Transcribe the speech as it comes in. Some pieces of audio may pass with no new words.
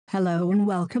Hello and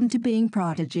welcome to Being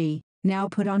Prodigy. Now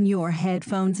put on your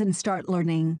headphones and start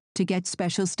learning. To get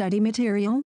special study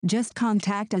material, just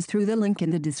contact us through the link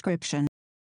in the description.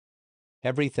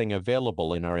 Everything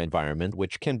available in our environment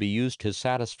which can be used to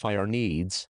satisfy our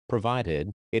needs,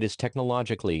 provided it is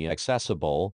technologically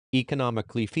accessible,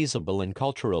 economically feasible and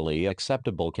culturally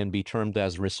acceptable, can be termed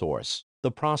as resource.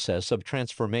 The process of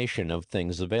transformation of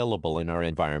things available in our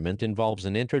environment involves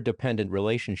an interdependent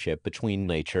relationship between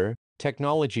nature,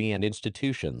 technology and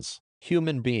institutions.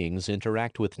 Human beings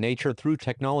interact with nature through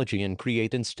technology and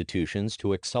create institutions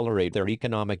to accelerate their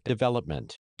economic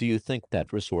development. Do you think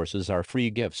that resources are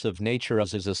free gifts of nature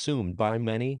as is assumed by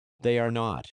many? They are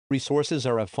not. Resources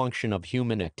are a function of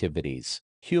human activities.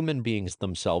 Human beings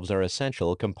themselves are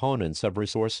essential components of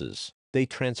resources. They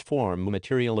transform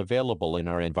material available in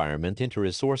our environment into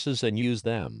resources and use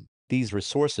them. These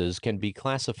resources can be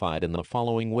classified in the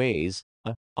following ways: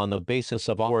 A. On the basis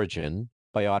of origin,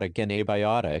 biotic and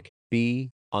abiotic.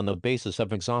 B. On the basis of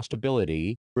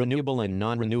exhaustibility, renewable and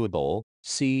non-renewable.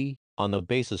 C. On the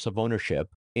basis of ownership,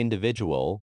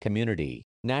 individual, community,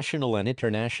 national and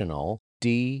international.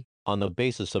 D. On the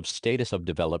basis of status of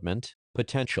development,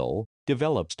 potential,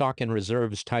 developed stock and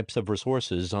reserves. Types of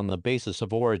resources on the basis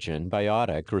of origin.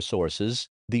 Biotic resources.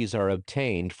 These are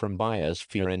obtained from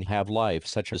biosphere and have life,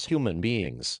 such as human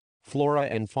beings, flora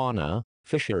and fauna,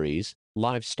 fisheries,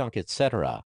 livestock,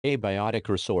 etc. Abiotic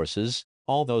resources.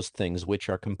 All those things which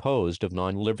are composed of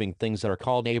non-living things are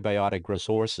called abiotic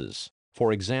resources.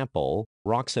 For example,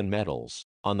 rocks and metals.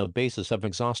 On the basis of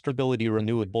exhaustibility.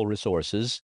 Renewable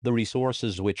resources. The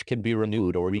resources which can be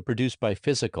renewed or reproduced by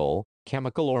physical,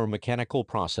 chemical or mechanical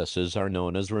processes are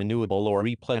known as renewable or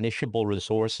replenishable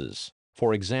resources.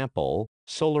 For example,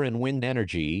 solar and wind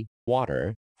energy,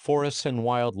 water, forests and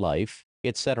wildlife,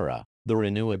 etc. The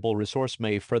renewable resource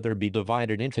may further be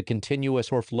divided into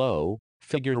continuous or flow.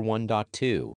 Figure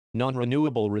 1.2.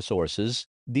 Non-renewable resources.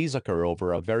 These occur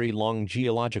over a very long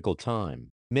geological time.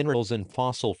 Minerals and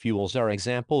fossil fuels are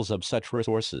examples of such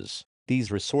resources.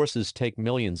 These resources take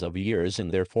millions of years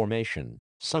in their formation.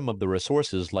 Some of the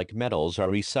resources, like metals, are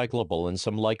recyclable, and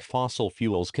some, like fossil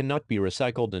fuels, cannot be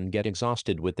recycled and get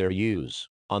exhausted with their use.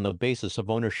 On the basis of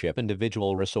ownership.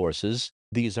 Individual resources.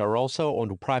 These are also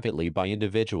owned privately by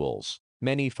individuals.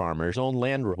 Many farmers own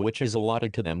land which is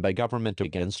allotted to them by government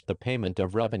against the payment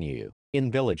of revenue.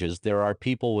 In villages there are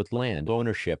people with land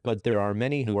ownership, but there are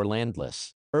many who are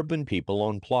landless. Urban people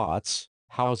own plots,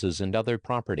 houses and other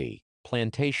property.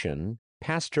 Plantation,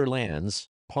 pasture lands,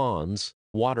 ponds,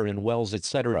 water and wells,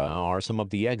 etc. are some of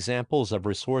the examples of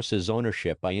resources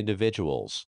ownership by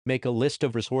individuals. Make a list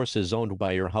of resources owned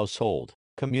by your household.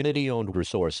 Community-owned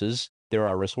resources. There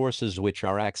are resources which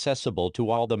are accessible to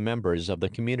all the members of the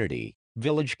community.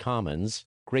 Village commons,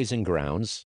 grazing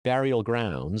grounds, burial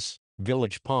grounds,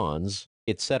 village ponds,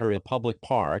 etc. Public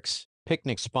parks,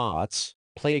 picnic spots,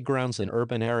 playgrounds and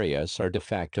urban areas are de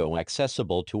facto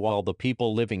accessible to all the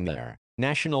people living there.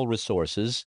 National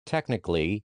resources.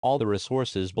 Technically, all the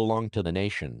resources belong to the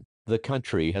nation. The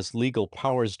country has legal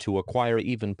powers to acquire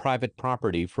even private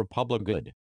property for public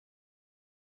good.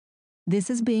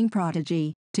 This is Being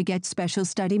Prodigy. To get special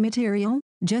study material,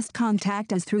 just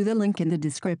contact us through the link in the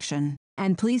description.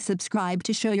 And please subscribe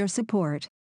to show your support.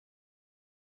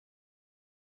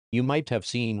 You might have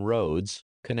seen roads,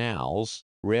 canals,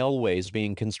 railways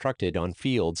being constructed on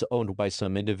fields owned by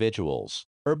some individuals.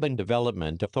 Urban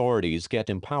development authorities get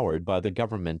empowered by the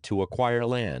government to acquire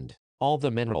land. All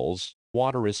the minerals,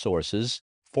 water resources,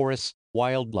 forests,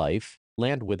 wildlife,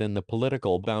 land within the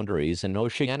political boundaries and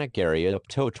oceanic area up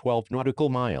to 12 nautical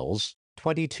miles,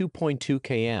 22.2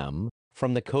 km,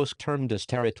 from the coast termed as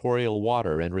territorial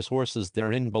water, and resources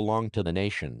therein belong to the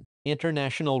nation.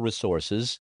 International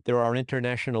resources. There are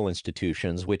international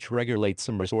institutions which regulate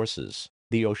some resources.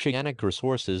 The oceanic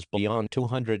resources beyond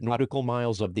 200 nautical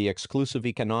miles of the exclusive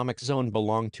economic zone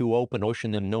belong to open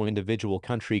ocean, and no individual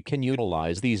country can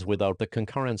utilize these without the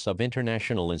concurrence of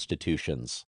international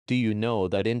institutions. Do you know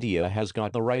that India has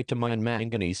got the right to mine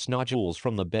manganese nodules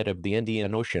from the bed of the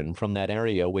Indian Ocean from that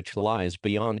area which lies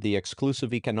beyond the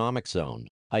exclusive economic zone?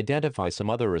 Identify some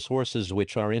other resources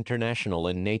which are international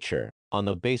in nature. On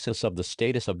the basis of the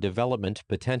status of development.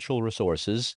 Potential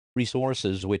resources.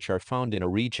 Resources which are found in a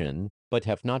region, but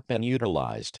have not been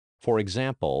utilized. For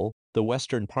example, the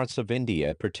western parts of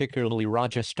India, particularly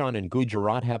Rajasthan and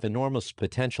Gujarat, have enormous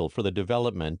potential for the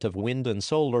development of wind and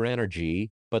solar energy,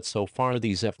 but so far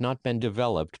these have not been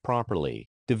developed properly.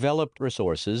 Developed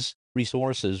resources.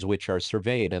 Resources which are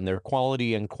surveyed and their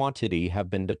quality and quantity have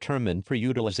been determined for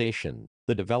utilization.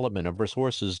 The development of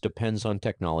resources depends on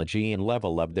technology and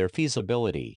level of their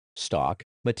feasibility. Stock.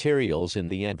 materials in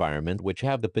the environment which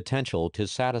have the potential to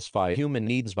satisfy human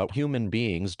needs but human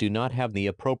beings do not have the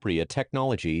appropriate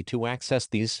technology to access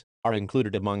these, are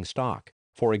included among stock.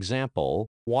 For example,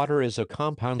 water is a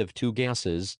compound of two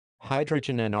gases,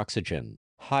 hydrogen and oxygen.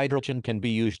 Hydrogen can be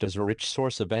used as a rich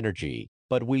source of energy,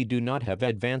 but we do not have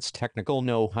advanced technical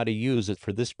know-how to use it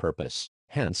for this purpose.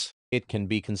 Hence, it can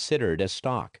be considered as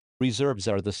stock. Reserves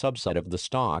are the subset of the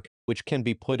stock, which can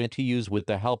be put into use with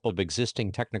the help of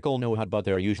existing technical know-how but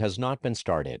their use has not been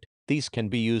started. These can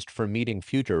be used for meeting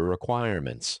future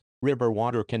requirements. River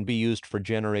water can be used for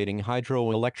generating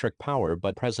hydroelectric power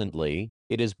but presently,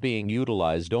 it is being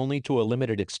utilized only to a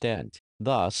limited extent.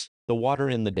 Thus, the water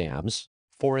in the dams,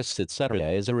 forests etc.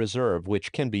 is a reserve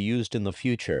which can be used in the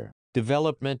future.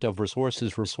 Development of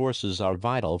resources. Resources are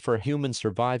vital for human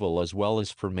survival as well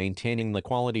as for maintaining the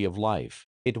quality of life.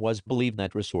 It was believed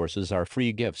that resources are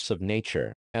free gifts of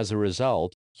nature. As a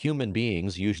result, human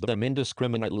beings use them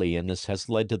indiscriminately and this has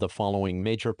led to the following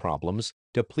major problems: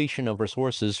 depletion of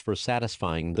resources for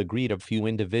satisfying the greed of few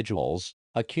individuals,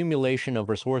 accumulation of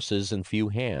resources in few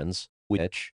hands,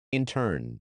 which, in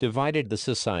turn, divided the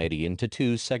society into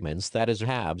two segments, that is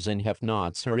haves and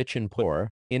have-nots, or rich and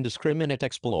poor. Indiscriminate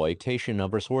exploitation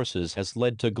of resources has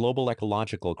led to global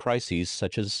ecological crises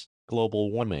such as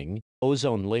global warming,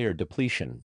 ozone layer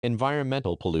depletion,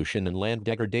 environmental pollution and land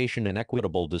degradation. An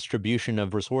equitable distribution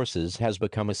of resources has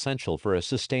become essential for a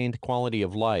sustained quality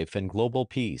of life and global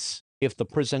peace. If the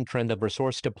present trend of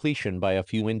resource depletion by a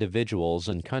few individuals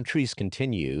and countries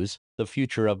continues, the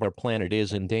future of our planet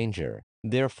is in danger.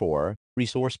 Therefore,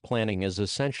 resource planning is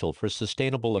essential for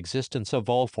sustainable existence of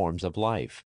all forms of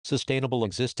life. Sustainable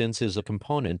existence is a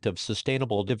component of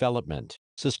sustainable development.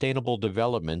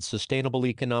 Sustainable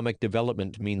economic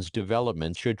development means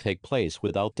development should take place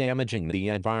without damaging the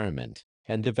environment,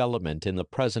 and development in the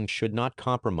present should not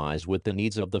compromise with the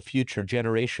needs of the future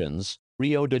generations.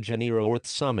 Rio de Janeiro Earth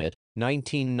Summit,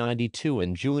 1992.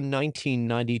 In June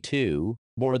 1992,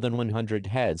 more than 100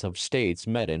 heads of states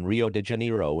met in Rio de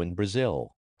Janeiro in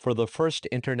Brazil for the first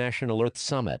International Earth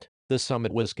Summit. The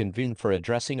summit was convened for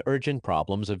addressing urgent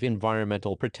problems of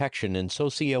environmental protection and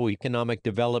socio-economic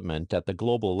development at the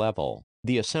global level.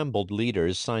 The assembled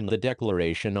leaders signed the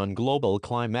Declaration on Global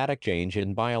Climatic Change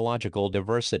and Biological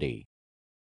Diversity.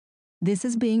 This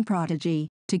is Being Prodigy.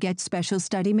 To get special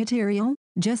study material,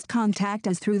 just contact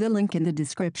us through the link in the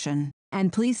description,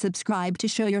 and please subscribe to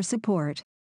show your support.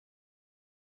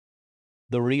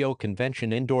 The Rio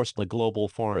Convention endorsed the Global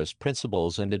Forest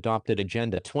Principles and adopted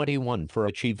Agenda 21 for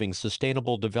achieving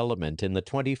sustainable development in the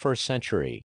 21st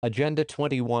century. Agenda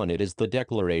 21, it is the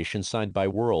declaration signed by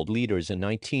world leaders in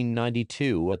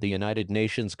 1992 at the United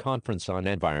Nations Conference on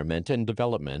Environment and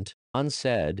Development,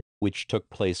 UNCED, which took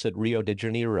place at Rio de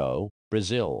Janeiro,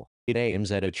 Brazil. It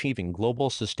aims at achieving global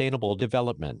sustainable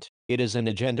development. It is an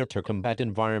agenda to combat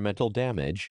environmental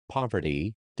damage,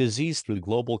 poverty, disease through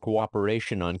global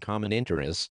cooperation on common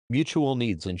interests, mutual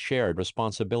needs and shared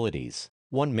responsibilities.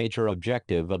 One major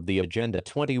objective of the Agenda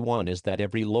 21 is that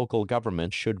every local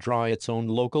government should draw its own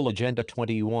local Agenda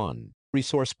 21.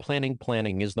 Resource planning.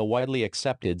 Planning is the widely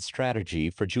accepted strategy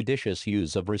for judicious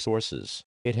use of resources.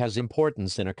 It has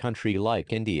importance in a country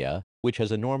like India, which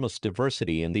has enormous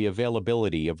diversity in the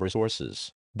availability of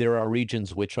resources. There are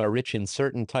regions which are rich in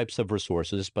certain types of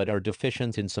resources but are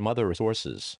deficient in some other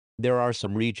resources. There are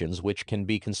some regions which can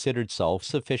be considered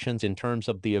self-sufficient in terms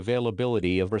of the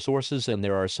availability of resources, and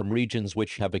there are some regions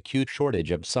which have acute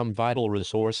shortage of some vital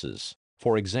resources.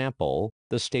 For example,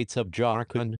 the states of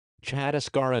Jharkhand,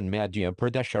 Chhattisgarh and Madhya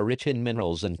Pradesh are rich in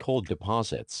minerals and coal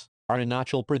deposits.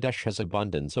 Arunachal Pradesh has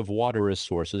abundance of water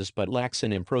resources but lacks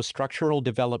in infrastructural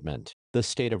development. The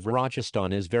state of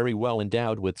Rajasthan is very well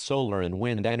endowed with solar and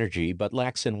wind energy but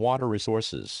lacks in water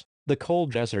resources. The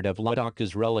cold desert of Ladakh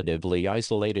is relatively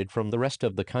isolated from the rest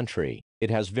of the country. It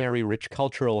has very rich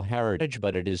cultural heritage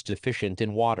but it is deficient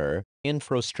in water,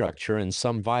 infrastructure and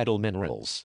some vital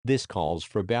minerals. This calls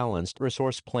for balanced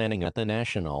resource planning at the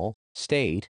national,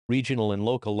 state, regional and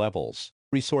local levels.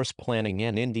 Resource planning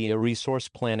in India. Resource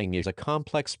planning is a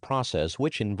complex process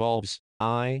which involves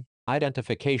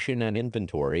identification and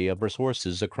inventory of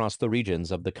resources across the regions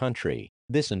of the country.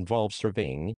 This involves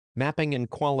surveying, mapping and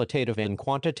qualitative and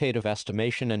quantitative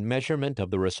estimation and measurement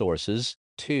of the resources.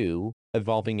 2.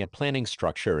 Evolving a planning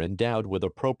structure endowed with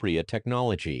appropriate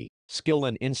technology, skill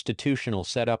and institutional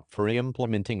setup for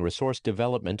implementing resource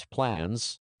development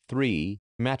plans. 3.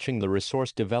 Matching the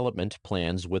resource development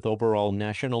plans with overall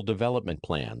national development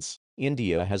plans.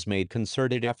 India has made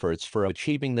concerted efforts for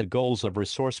achieving the goals of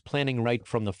resource planning right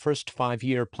from the first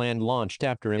 5-year plan launched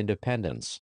after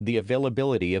independence. The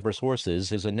availability of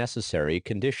resources is a necessary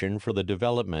condition for the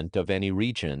development of any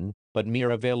region, but mere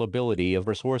availability of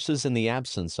resources in the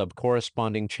absence of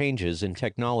corresponding changes in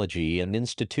technology and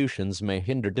institutions may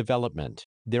hinder development.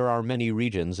 There are many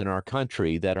regions in our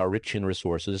country that are rich in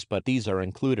resources, but these are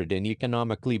included in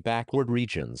economically backward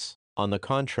regions. On the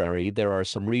contrary, there are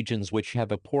some regions which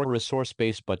have a poor resource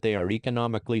base but they are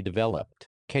economically developed.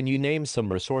 Can you name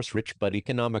some resource-rich but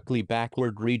economically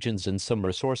backward regions and some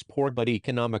resource-poor but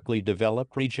economically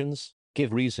developed regions?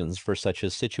 Give reasons for such a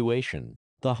situation.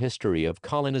 The history of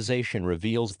colonization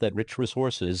reveals that rich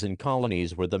resources in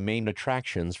colonies were the main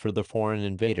attractions for the foreign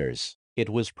invaders. It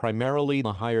was primarily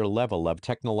the higher level of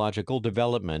technological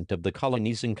development of the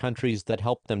colonizing countries that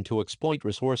helped them to exploit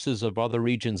resources of other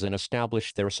regions and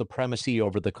establish their supremacy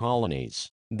over the colonies.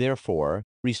 Therefore,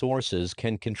 resources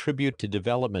can contribute to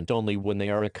development only when they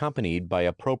are accompanied by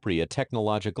appropriate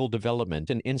technological development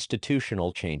and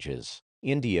institutional changes.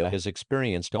 India has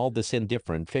experienced all this in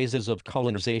different phases of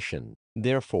colonization.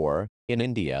 Therefore, in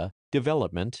India,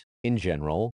 development, in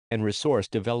general, and resource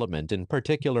development in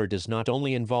particular does not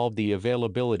only involve the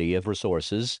availability of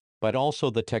resources, but also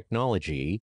the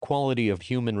technology, quality of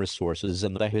human resources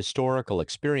and the historical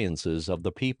experiences of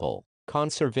the people.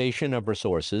 Conservation of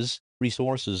resources.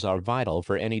 Resources are vital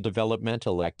for any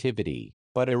developmental activity,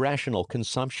 but irrational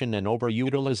consumption and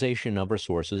overutilization of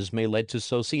resources may lead to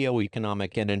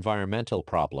socio-economic and environmental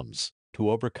problems.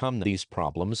 To overcome these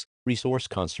problems, resource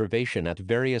conservation at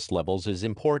various levels is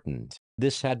important.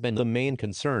 This had been the main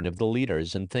concern of the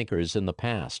leaders and thinkers in the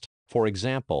past. For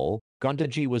example,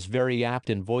 Prodigy was very apt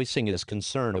in voicing his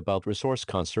concern about resource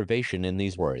conservation in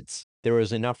these words: "There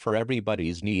is enough for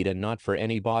everybody's need and not for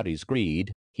anybody's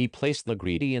greed." He placed the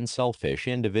greedy and selfish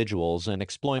individuals and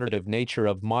exploitative nature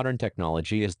of modern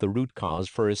technology as the root cause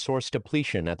for resource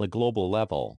depletion at the global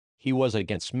level. He was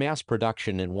against mass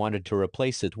production and wanted to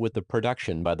replace it with the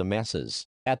production by the masses.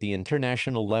 At the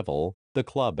international level, the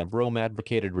Club of Rome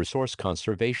advocated resource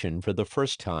conservation for the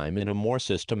first time in a more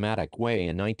systematic way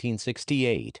in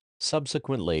 1968.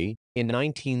 Subsequently, in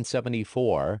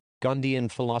 1974,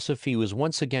 Gandhian philosophy was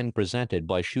once again presented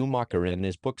by Schumacher in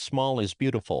his book Small is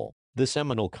Beautiful. The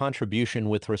seminal contribution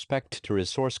with respect to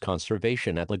resource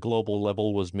conservation at the global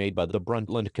level was made by the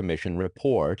Brundtland Commission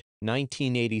Report,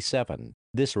 1987.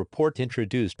 This report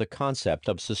introduced the concept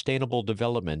of sustainable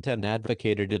development and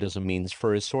advocated it as a means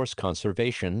for resource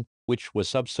conservation, which was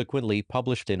subsequently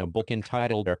published in a book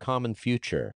entitled Our Common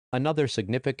Future. Another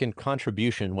significant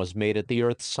contribution was made at the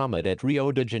Earth Summit at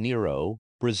Rio de Janeiro,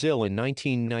 Brazil in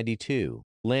 1992.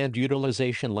 Land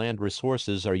utilization. Land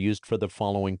resources are used for the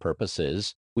following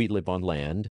purposes. We live on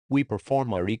land, we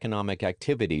perform our economic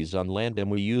activities on land, and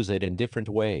we use it in different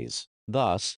ways.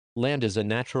 Thus, land is a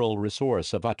natural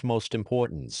resource of utmost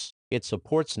importance. It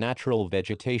supports natural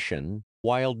vegetation,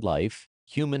 wildlife,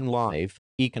 human life,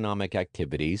 economic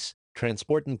activities,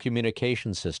 transport and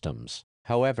communication systems.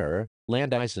 However,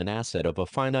 land is an asset of a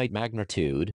finite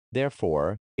magnitude.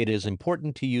 Therefore, it is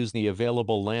important to use the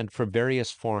available land for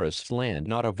various forests. Land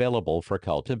not available for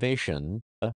cultivation,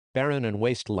 a. Barren and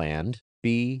waste land,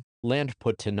 b. Land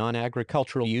put to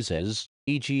non-agricultural uses,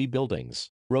 e.g. buildings,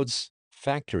 roads,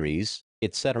 factories,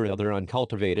 etc. Other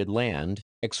uncultivated land,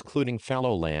 excluding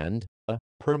fallow land, a.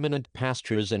 Permanent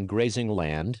pastures and grazing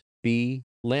land, b.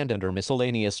 Land under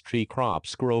miscellaneous tree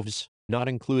crops, groves, not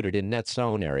included in net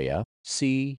zone area,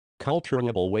 c.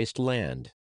 Cultivable wasteland.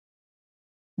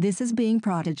 This is Being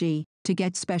Prodigy. To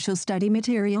get special study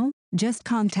material, just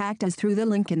contact us through the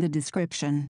link in the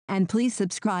description. And please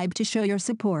subscribe to show your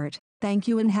support. Thank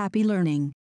you and happy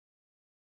learning.